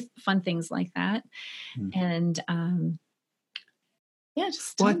just do fun things like that. Mm-hmm. And,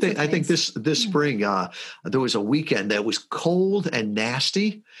 just. Well, I think this spring, there was a weekend that was cold and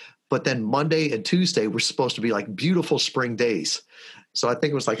nasty, but then Monday and Tuesday were supposed to be like beautiful spring days. So I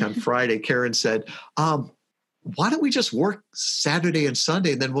think it was like on Friday, Karen said, why don't we just work Saturday and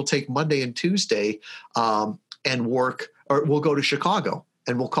Sunday, and then we'll take Monday and Tuesday and work, or we'll go to Chicago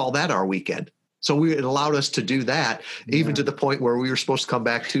and we'll call that our weekend. So it allowed us to do that, even to the point where we were supposed to come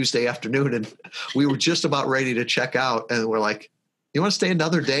back Tuesday afternoon, and we were just about ready to check out. And we're like, you want to stay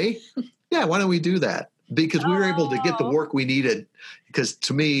another day? Yeah, why don't we do that? Because we were able to get the work we needed. Because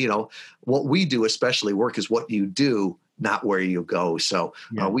to me, what we do, especially work, is what you do, not where you go. So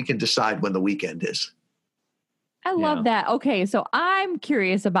we can decide when the weekend is. I love that. Okay, so I'm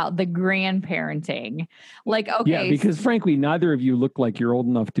curious about the grandparenting. Like, okay. Yeah, because frankly, neither of you look like you're old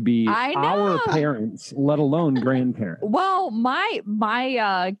enough to be our parents, let alone grandparents. Well, my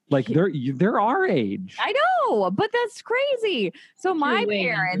like they're our age. I know, but that's crazy. So my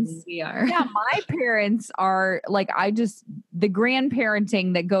parents, we are. Yeah, my parents are like, the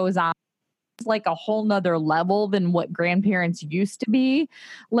grandparenting that goes on is like a whole nother level than what grandparents used to be.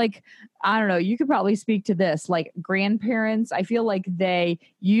 Like, I don't know, you could probably speak to this. Like, grandparents, I feel like they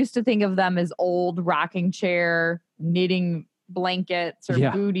used to think of them as old rocking chair, knitting blankets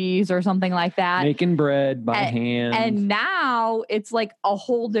or booties or something like that. Making bread by hand. And now it's like a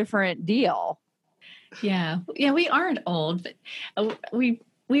whole different deal. Yeah. Yeah, we aren't old, but we're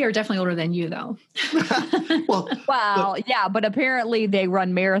We are definitely older than you, though. Well, yeah, but apparently they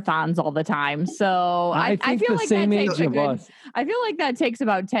run marathons all the time. So I feel like same age of us. I feel like that takes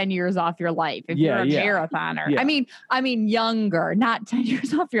about 10 years off your life if you're a marathoner. Yeah. I mean younger, not 10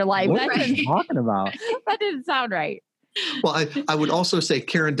 years off your life. What are you talking about? That didn't sound right. Well, I would also say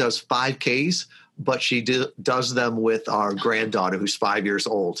Karen does 5Ks, but she does them with our granddaughter who's 5 years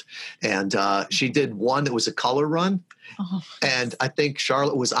old. And she did one that was a color run. Oh. And I think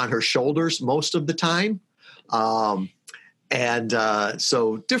Charlotte was on her shoulders most of the time.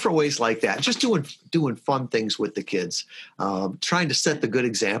 So different ways like that, just doing fun things with the kids, trying to set the good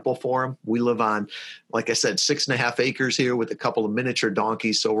example for them. We live on, like I said, 6.5 acres here with a couple of miniature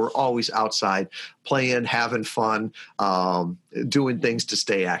donkeys. So we're always outside playing, having fun, doing things to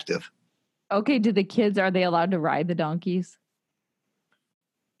stay active. Okay. Do the kids, are they allowed to ride the donkeys?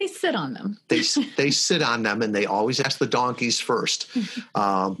 They sit on them. They sit on them, and they always ask the donkeys first.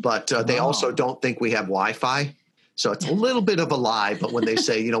 But they also don't think we have Wi-Fi. So it's a little bit of a lie. But when they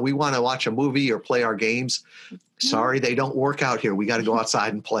say, we want to watch a movie or play our games, sorry, they don't work out here. We got to go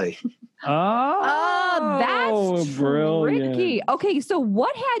outside and play. Oh, that's brilliant. Tricky. Okay, so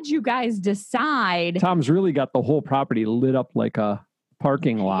what had you guys decide? Tom's really got the whole property lit up like a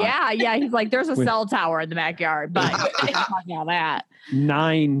parking lot. Yeah. He's like, there's a cell tower in the backyard, but talking about that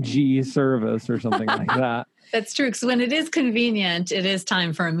 9G service or something like that. That's true. Because when it is convenient, it is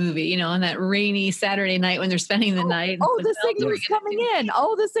time for a movie, on that rainy Saturday night when they're spending the night. The signal's coming in.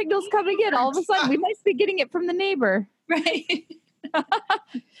 The signal's coming in. All of a sudden, we must be getting it from the neighbor. Right.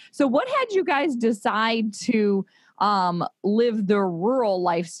 So what had you guys decide to live the rural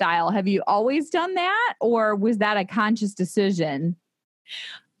lifestyle? Have you always done that, or was that a conscious decision?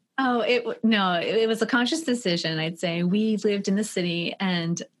 Oh, it was a conscious decision. I'd say we lived in the city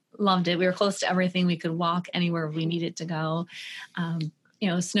and loved it. We were close to everything. We could walk anywhere we needed to go.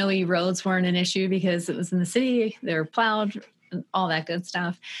 Snowy roads weren't an issue because it was in the city. They were plowed, all that good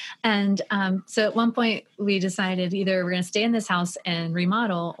stuff. And so at one point we decided either we're going to stay in this house and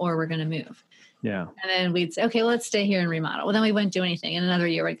remodel or we're going to move. Yeah. And then we'd say, okay, let's stay here and remodel. Well, then we wouldn't do anything. And another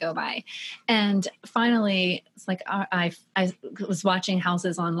year would go by. And finally, it's like I was watching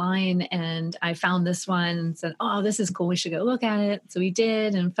houses online and I found this one and said, oh, this is cool. We should go look at it. So we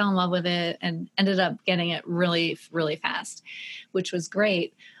did and fell in love with it and ended up getting it really, really fast, which was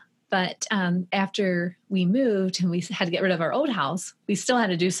great. But after we moved and we had to get rid of our old house, we still had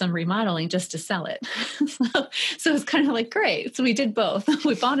to do some remodeling just to sell it. So it was kind of like, great. So we did both.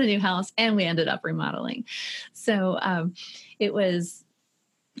 We bought a new house and we ended up remodeling. So it was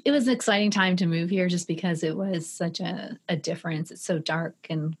an exciting time to move here just because it was such a difference. It's so dark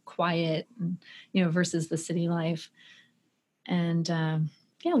and quiet, and, versus the city life. And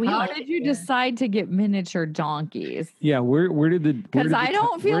how did you decide to get miniature donkeys? Yeah, where did the because I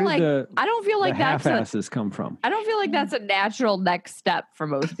don't feel like that's half-asses come from. I don't feel like that's a natural next step for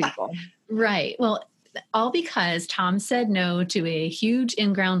most people. Right. Well, all because Tom said no to a huge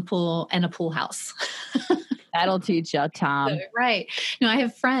in-ground pool and a pool house. That'll teach you, Tom. Right. I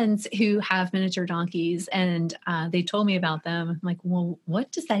have friends who have miniature donkeys and they told me about them. I'm like, well, what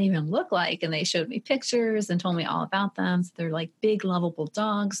does that even look like? And they showed me pictures and told me all about them. So they're like big, lovable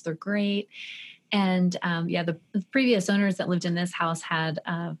dogs. They're great. And the previous owners that lived in this house had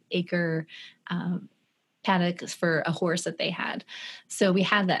acre paddock for a horse that they had. So we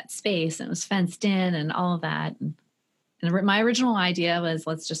had that space and it was fenced in and all of that. And my original idea was,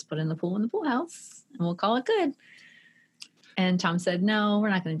 let's just put in the pool house. And we'll call it good. And Tom said, no, we're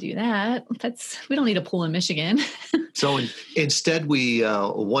not going to do that. We don't need a pool in Michigan. So instead, we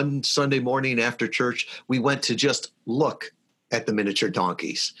one Sunday morning after church, we went to just look at the miniature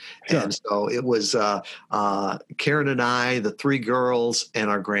donkeys. Sure. And so it was Karen and I, the 3 girls, and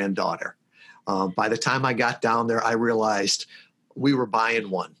our granddaughter. By the time I got down there, I realized we were buying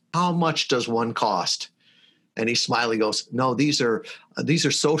one. How much does one cost? And he smilingly goes, no, these are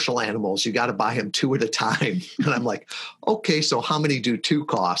social animals. You got to buy them 2 at a time. And I'm like, okay, so how many do 2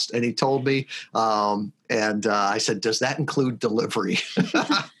 cost? And he told me, and I said, does that include delivery?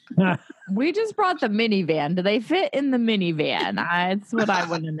 We just brought the minivan. Do they fit in the minivan? That's what I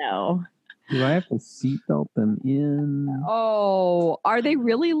want to know. Do I have to seatbelt them in? Oh, are they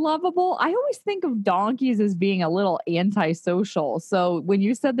really lovable? I always think of donkeys as being a little antisocial. So when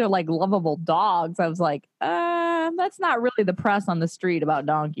you said they're like lovable dogs, I was like, that's not really the press on the street about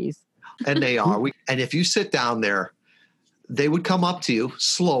donkeys. And they are. And if you sit down there, they would come up to you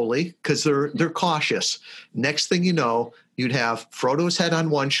slowly because they're cautious. Next thing you know, you'd have Frodo's head on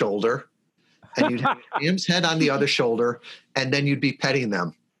one shoulder and you'd have Sam's head on the other shoulder, and then you'd be petting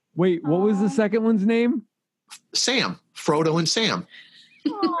them. Wait, what was the second one's name? Sam, Frodo and Sam.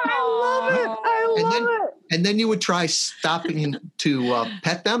 I love it. And then you would try stopping to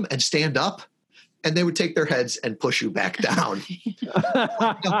pet them and stand up, and they would take their heads and push you back down.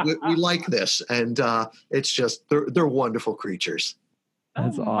 we like this, and it's just they're wonderful creatures.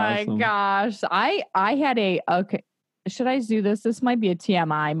 That's oh awesome. my gosh. I had okay. Should I do this? This might be a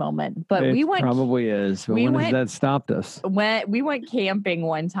TMI moment, but It we went probably is. But when has that stopped us? we went camping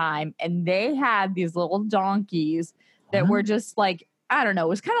one time, and they had these little donkeys that were just like, I don't know, it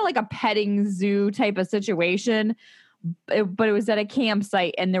was kind of like a petting zoo type of situation, but it was at a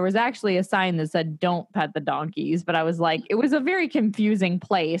campsite, and there was actually a sign that said "Don't pet the donkeys." But I was like, it was a very confusing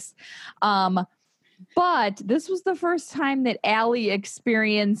place. But this was the first time that Allie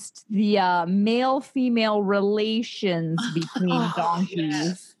experienced the male-female relations between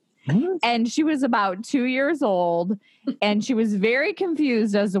donkeys. What? And she was about 2 years old, and she was very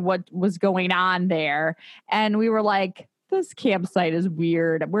confused as to what was going on there. And we were like, this campsite is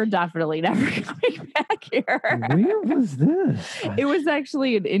weird. We're definitely never coming back here. Where was this? It was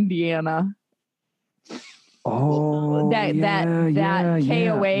actually in Indiana. Oh, That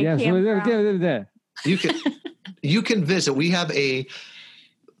KOA campground. You can visit. We have a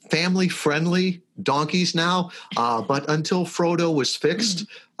family-friendly donkeys now, but until Frodo was fixed,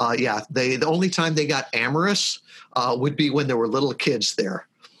 the only time they got amorous would be when there were little kids there,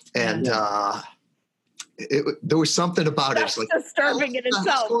 and there was something about That's it. It's like, disturbing in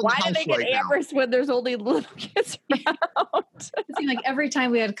itself. Why do they get amorous when there's only little kids around? It seemed like every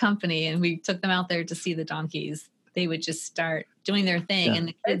time we had company and we took them out there to see the donkeys, they would just start doing their thing, and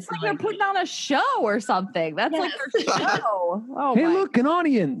the kids It's like they're putting on a show or something. That's like their show. Oh, Hey, my. look, an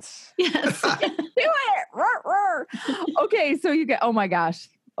audience. yes. Do it. Roar, roar. Okay, so you get. Oh my gosh.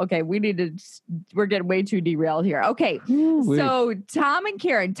 Okay, we're getting way too derailed here. Okay, so Tom and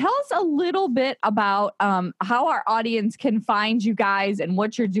Karen, tell us a little bit about how our audience can find you guys and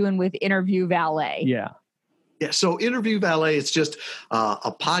what you're doing with Interview Valet. Yeah. Yeah, so Interview Valet is just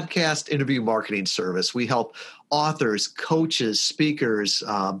a podcast interview marketing service. We help authors, coaches, speakers,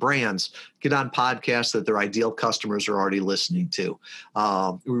 brands get on podcasts that their ideal customers are already listening to.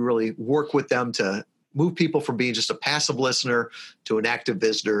 We really work with them to move people from being just a passive listener to an active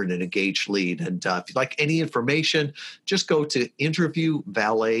visitor and an engaged lead. And if you'd like any information, just go to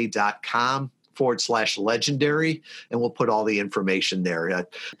interviewvalet.com/legendary, and we'll put all the information there.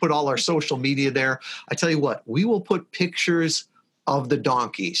 Put all our social media there. I tell you what, we will put pictures of the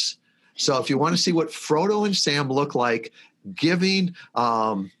donkeys. So if you want to see what Frodo and Sam look like giving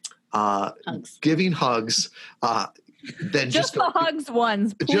Hugs. giving hugs, then Just the hugs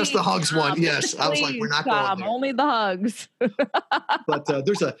ones. Please, just the hugs Tom. one. Yes, I was like, we're not Tom, going there. only the hugs. But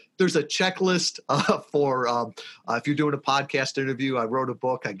there's a checklist for if you're doing a podcast interview. I wrote a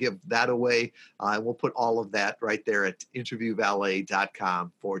book. I give that away. We'll put all of that right there at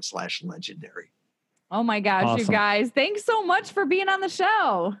interviewvalet.com/legendary. Oh my gosh, Awesome. you guys. Thanks so much for being on the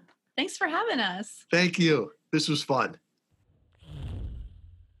show. Thanks for having us. Thank you. This was fun.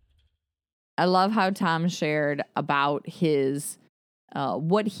 I love how Tom shared about his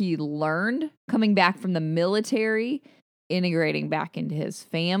what he learned coming back from the military, integrating back into his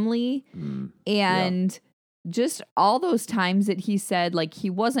family, and just all those times that he said like he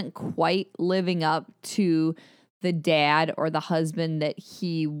wasn't quite living up to the dad or the husband that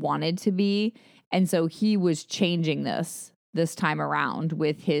he wanted to be, and so he was changing this time around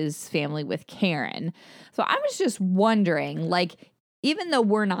with his family with Karen. So I was just wondering, like, even though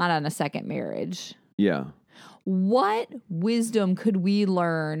we're not on a second marriage, Yeah. what wisdom could we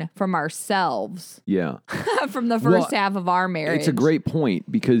learn from ourselves Yeah. from the first half of our marriage? It's a great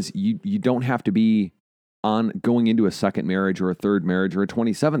point because you don't have to be on going into a second marriage or a third marriage or a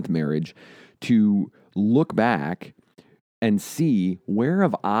 27th marriage to look back and see where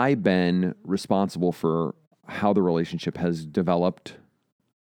have I been responsible for how the relationship has developed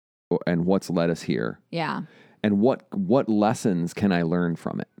and what's led us here. Yeah. And what lessons can I learn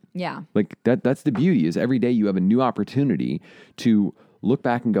from it? Yeah. Like that's the beauty is every day you have a new opportunity to look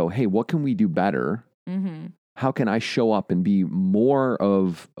back and go, hey, what can we do better? Mm-hmm. How can I show up and be more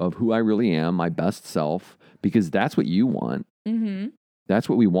of who I really am, my best self? Because that's what you want. Mm-hmm. That's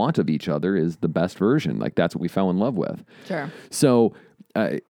what we want of each other is the best version. Like that's what we fell in love with. Sure. So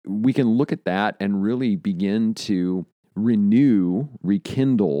we can look at that and really begin to renew,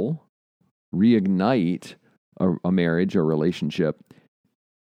 rekindle, reignite a marriage or relationship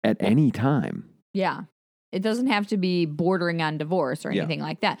at any time. Yeah. It doesn't have to be bordering on divorce or anything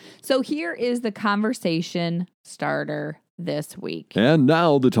like that. So here is the conversation starter this week. And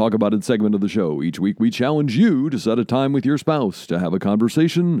now the Talk About It segment of the show. Each week we challenge you to set a time with your spouse to have a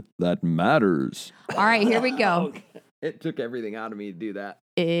conversation that matters. All right, here we go. It took everything out of me to do that.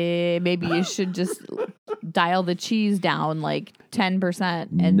 Maybe you should just dial the cheese down like 10%.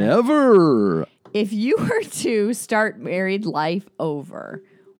 And Never. if you were to start married life over,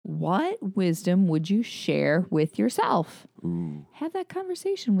 what wisdom would you share with yourself? Ooh. Have that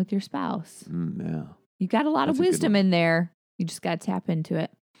conversation with your spouse. Yeah. You got a lot That's of a good wisdom one. in there. You just got to tap into it.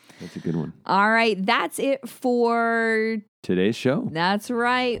 That's a good one. All right. That's it for... Today's show. That's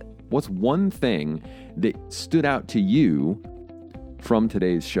right. What's one thing that stood out to you from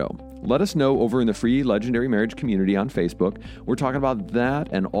today's show? Let us know over in the free Legendary Marriage community on Facebook. We're talking about that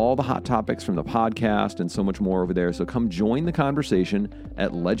and all the hot topics from the podcast and so much more over there. So come join the conversation at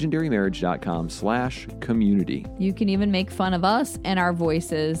legendarymarriage.com/community. You can even make fun of us and our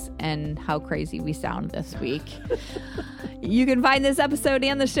voices and how crazy we sound this week. You can find this episode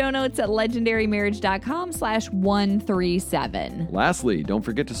and the show notes at legendarymarriage.com/137. Lastly, don't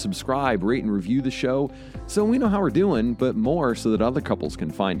forget to subscribe, rate, and review the show so we know how we're doing, but more so that other couples can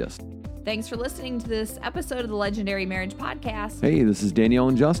find us. Thanks for listening to this episode of the Legendary Marriage Podcast. Hey, this is Danielle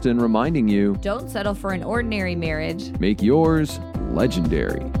and Justin reminding you, Don't settle for an ordinary marriage. make yours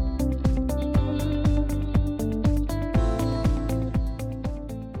legendary.